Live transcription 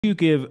You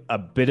give a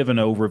bit of an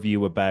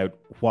overview about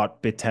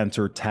what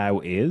Bittensor Tau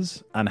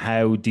is and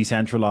how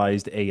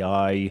decentralized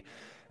AI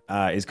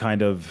is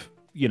kind of,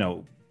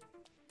 in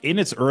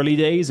its early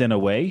days in a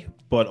way,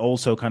 but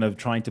also kind of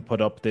trying to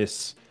put up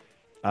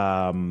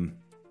um,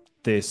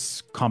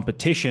 this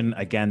competition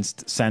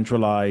against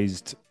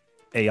centralized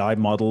AI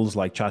models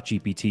like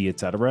ChatGPT,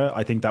 etc.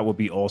 I think that would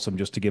be awesome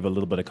just to give a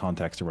little bit of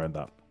context around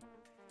that.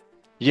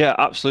 Yeah,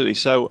 absolutely.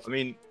 So, I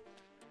mean,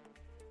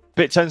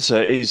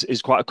 BitTensor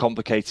is quite a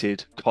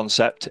complicated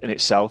concept in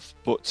itself,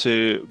 but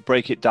to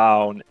break it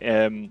down,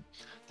 the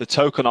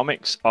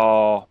tokenomics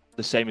are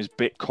the same as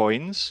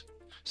Bitcoins.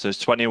 So there's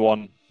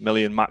 21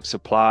 million max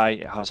supply.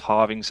 It has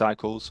halving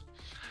cycles.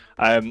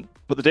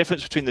 But the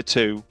difference between the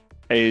two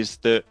is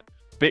that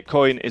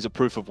Bitcoin is a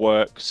proof of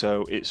work,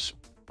 so it's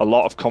a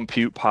lot of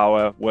compute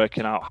power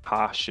working out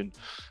hash and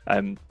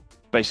um,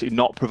 basically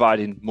not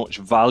providing much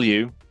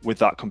value with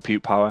that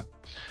compute power.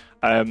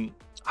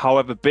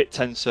 However,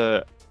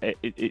 BitTensor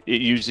it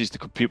uses the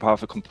compute power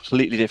for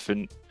completely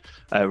different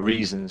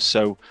reasons.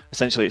 So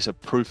essentially, it's a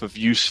proof of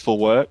useful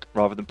work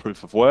rather than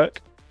proof of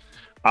work.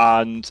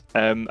 And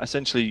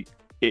essentially,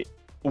 it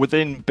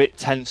within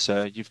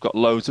BitTensor, you've got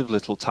loads of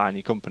little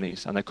tiny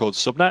companies, and they're called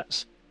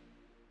subnets.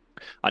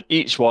 And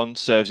each one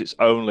serves its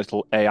own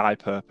little AI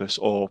purpose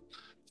or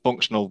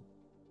functional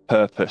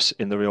purpose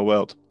in the real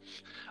world.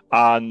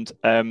 And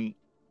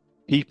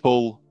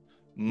people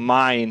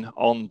mine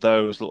on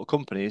those little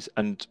companies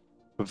and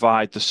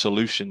provide the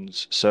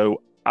solutions.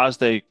 So as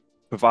they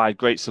provide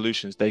great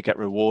solutions, they get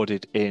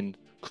rewarded in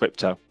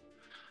crypto.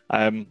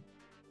 Um,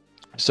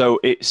 so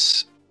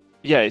it's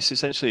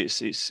essentially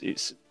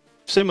it's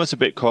similar to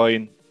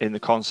Bitcoin in the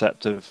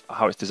concept of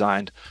how it's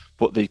designed,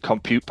 but the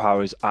compute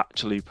power is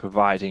actually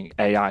providing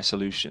AI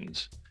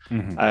solutions.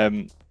 Mhm.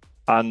 Um,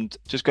 and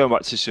just going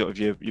back to sort of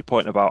your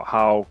point about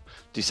how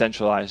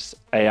decentralized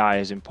AI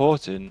is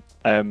important,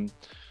 I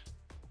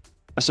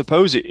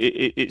suppose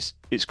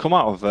it's come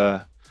out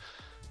of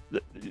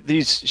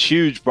these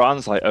huge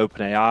brands like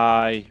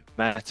OpenAI,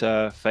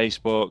 Meta,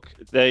 Facebook.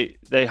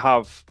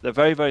 They're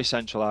very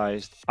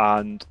centralized,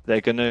 and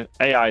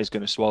AI is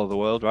gonna swallow the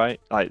world, right?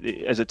 Like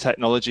as a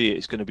technology,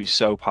 it's gonna be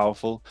so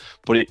powerful,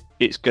 but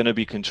it's gonna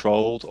be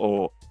controlled,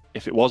 or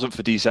if it wasn't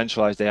for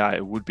decentralized AI,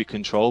 it would be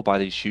controlled by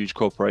these huge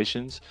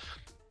corporations.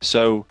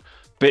 So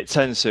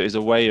BitTensor is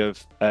a way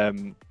of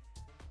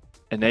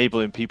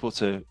enabling people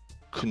to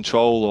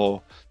control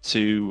or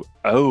to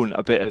own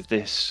a bit of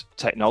this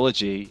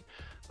technology,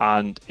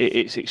 and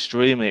it's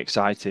extremely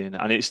exciting.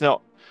 And it's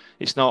not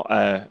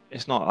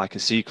like a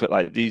secret.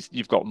 Like these,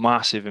 you've got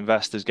massive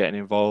investors getting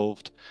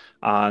involved,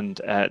 and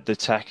the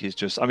tech is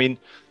just. I mean,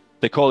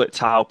 they call it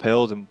tau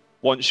pilled, and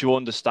once you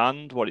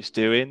understand what it's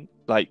doing,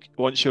 like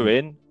once you're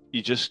in,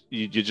 you're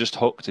just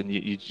hooked, and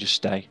you just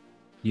stay.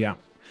 Yeah.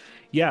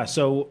 Yeah,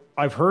 so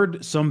I've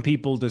heard some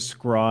people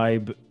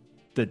describe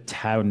the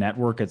Tau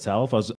network itself